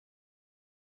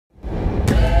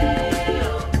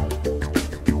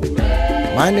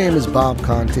My name is Bob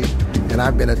Conti, and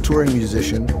I've been a touring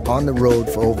musician on the road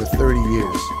for over 30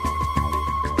 years.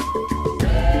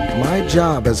 My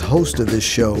job as host of this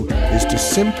show is to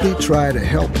simply try to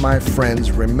help my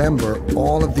friends remember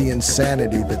all of the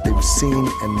insanity that they've seen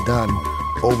and done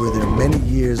over their many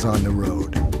years on the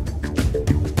road.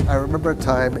 I remember a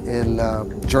time in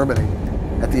Germany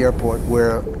at the airport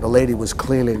where the lady was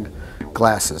cleaning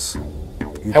glasses.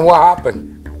 And what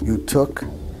happened? You took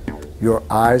your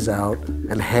eyes out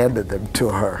and handed them to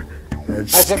her. I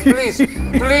said,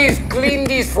 please clean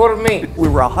these for me. We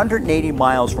were 180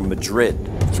 miles from Madrid,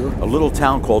 Sure. a little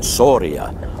town called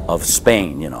Soria of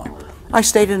Spain, you know. I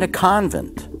stayed in a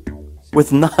convent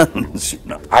with nuns, you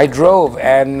know. I drove,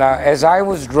 and as I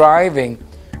was driving,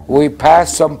 we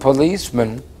passed some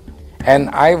policemen, and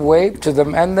I waved to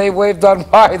them, and they waved on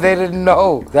by. They didn't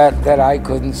know that I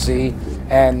couldn't see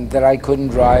and that I couldn't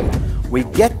drive. We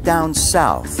get down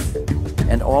south,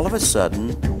 and all of a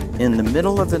sudden, in the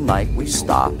middle of the night, we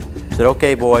stopped. Said,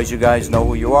 okay, boys, you guys know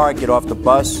who you are. Get off the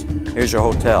bus. Here's your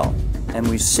hotel. And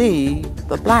we see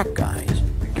the black guys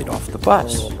get off the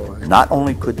bus. Not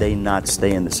only could they not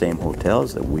stay in the same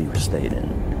hotels that we stayed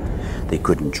in, they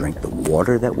couldn't drink the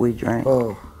water that we drank.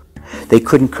 Oh. They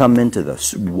couldn't come into the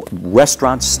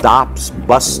restaurant stops,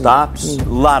 bus stops. A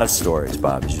lot of stories,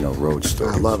 Bob, as you know, road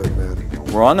stories. I love it, man.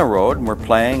 We're on the road and we're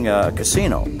playing a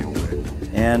casino.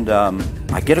 And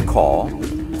I get a call.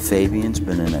 Fabian's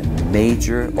been in a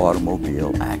major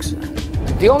automobile accident.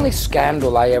 The only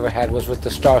scandal I ever had was with the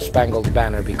Star-Spangled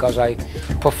Banner, because I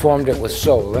performed it with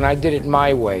soul, and I did it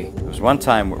my way. There was one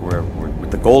time we're with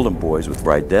the Golden Boys with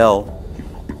Rydell.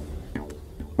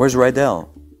 Where's Rydell?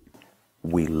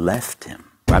 We left him.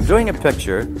 I'm doing a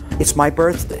picture. It's my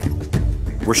birthday.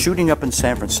 We're shooting up in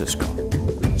San Francisco.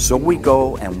 So we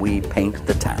go and we paint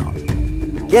the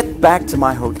town. Get back to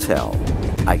my hotel.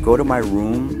 I go to my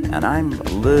room and I'm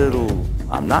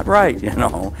not right, you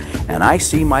know. And I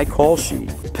see my call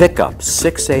sheet. Pick up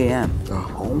 6 a.m.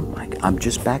 Oh my God, I'm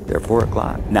just back there, 4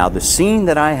 o'clock. Now the scene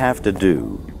that I have to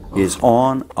do is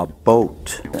on a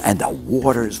boat. And the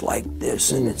water's like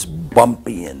this and it's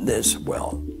bumpy and this,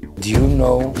 well. Do you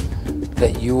know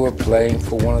that you were playing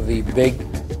for one of the big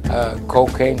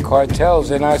cocaine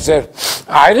cartels? And I said,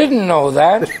 I didn't know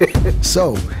that.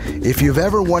 So, if you've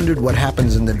ever wondered what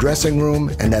happens in the dressing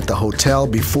room and at the hotel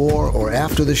before or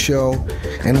after the show,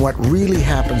 and what really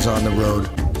happens on the road,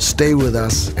 stay with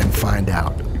us and find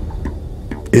out.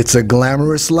 It's a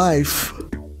glamorous life.